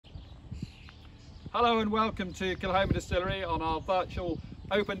Hello and welcome to Kilchoman Distillery on our virtual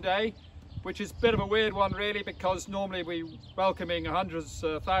open day, which is a bit of a weird one really, because normally we're welcoming hundreds,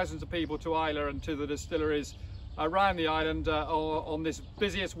 thousands of people to Islay and to the distilleries around the island on this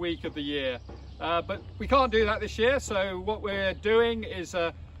busiest week of the year. But we can't do that this year, so what we're doing is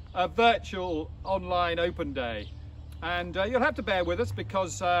a virtual online open day. And you'll have to bear with us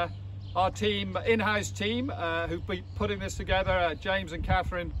because our team, in-house team, who've been putting this together, James and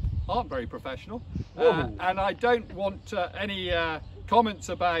Catherine, aren't very professional. And I don't want any comments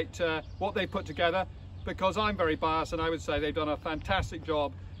about what they put together, because I'm very biased and I would say they've done a fantastic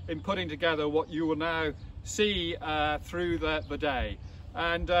job in putting together what you will now see through the day.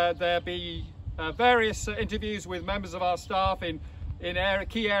 And there'll be various interviews with members of our staff in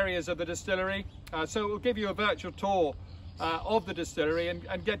key areas of the distillery. So it will give you a virtual tour of the distillery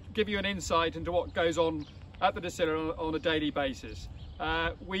and give you an insight into what goes on at the distillery on a daily basis.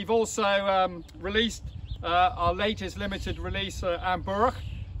 We've also released our latest limited release, Amburg,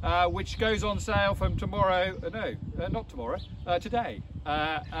 which goes on sale from tomorrow, not tomorrow, today,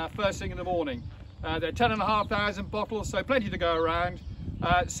 first thing in the morning. They're 10,500 bottles, so plenty to go around.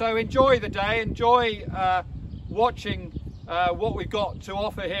 So enjoy the day, enjoy watching what we've got to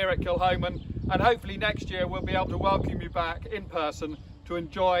offer here at Kilchoman, and hopefully next year we'll be able to welcome you back in person to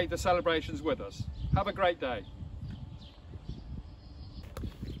enjoy the celebrations with us. Have a great day.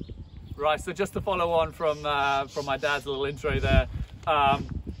 Right, so just to follow on from my dad's little intro there,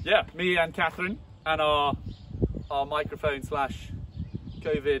 yeah, me and Catherine and our microphone /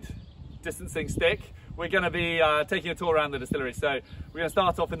 COVID distancing stick, we're going to be taking a tour around the distillery. So we're going to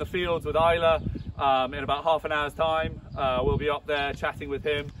start off in the fields with Islay in about half an hour's time. We'll be up there chatting with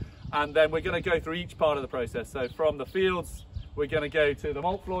him, and then we're going to go through each part of the process. So from the fields, we're going to go to the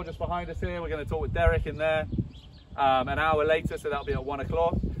malt floor just behind us here. We're going to talk with Derek in there an hour later, so that'll be at 1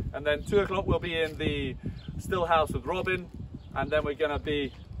 o'clock. And then 2 o'clock we'll be in the still house with Robin, and then we're going to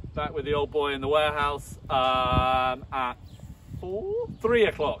be back with the old boy in the warehouse at 3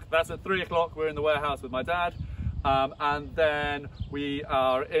 o'clock. That's at 3 o'clock. We're in the warehouse with my dad, and then we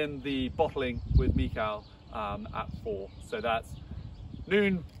are in the bottling with Michal at 4. So that's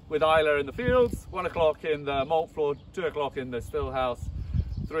noon with Islay in the fields, 1 o'clock in the malt floor, 2 o'clock in the still house,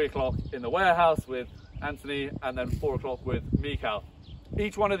 3 o'clock in the warehouse with Anthony, and then 4 o'clock with Michal.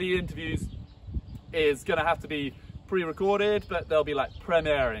 Each one of the interviews is going to have to be pre-recorded, but they'll be like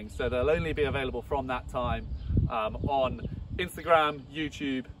premiering, so they'll only be available from that time on Instagram,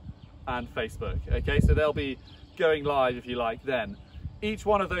 YouTube and Facebook. Okay, so they'll be going live, if you like, then. Each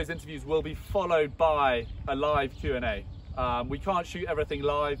one of those interviews will be followed by a live Q&A. We can't shoot everything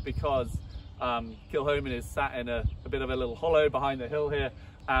live because Kilchoman is sat in a bit of a little hollow behind the hill here,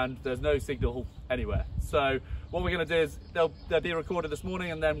 and there's no signal anywhere. So what we're going to do is they'll be recorded this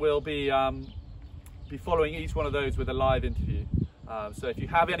morning, and then we'll be following each one of those with a live interview. So if you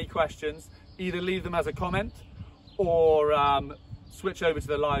have any questions, either leave them as a comment or switch over to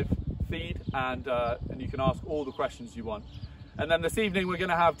the live feed, and you can ask all the questions you want. And then this evening we're going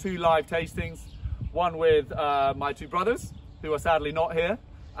to have 2 live tastings, one with my 2 brothers who are sadly not here,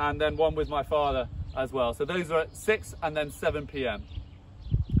 and then one with my father as well. So those are at 6 and then 7 p.m.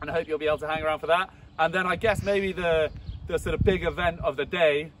 and I hope you'll be able to hang around for that. And then I guess maybe the sort of big event of the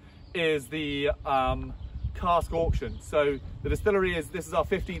day is the cask auction. So the distillery this is our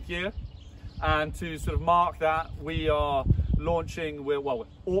 15th year, and to sort of mark that, we are launching, we're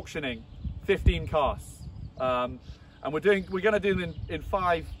auctioning 15 casks, and we're going to do them in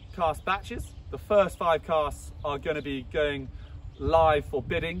 5 cask batches. The first 5 casks are going to be going live for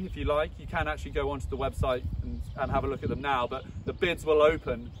bidding, if you like. You can actually go onto the website and have a look at them now, but the bids will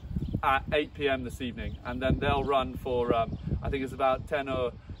open at 8 p.m. this evening, and then they'll run for I think it's about 10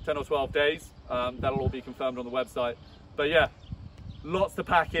 or 12 days. That'll all be confirmed on the website. But yeah, lots to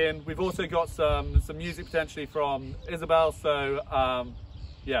pack in. We've also got some music potentially from Isabel, so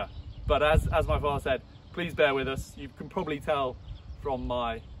yeah. But as my father said, please bear with us. You can probably tell from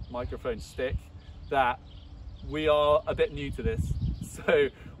my microphone stick that we are a bit new to this, so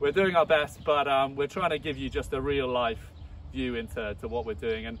we're doing our best, but we're trying to give you just a real life view into what we're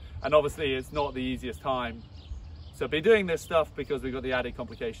doing, and obviously it's not the easiest time to be doing this stuff because we've got the added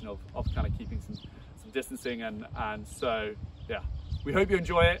complication of kind of keeping some distancing, and so yeah, we hope you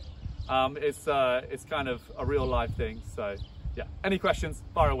enjoy it. It's kind of a real life thing, so yeah, any questions,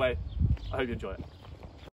 fire away. I hope you enjoy it.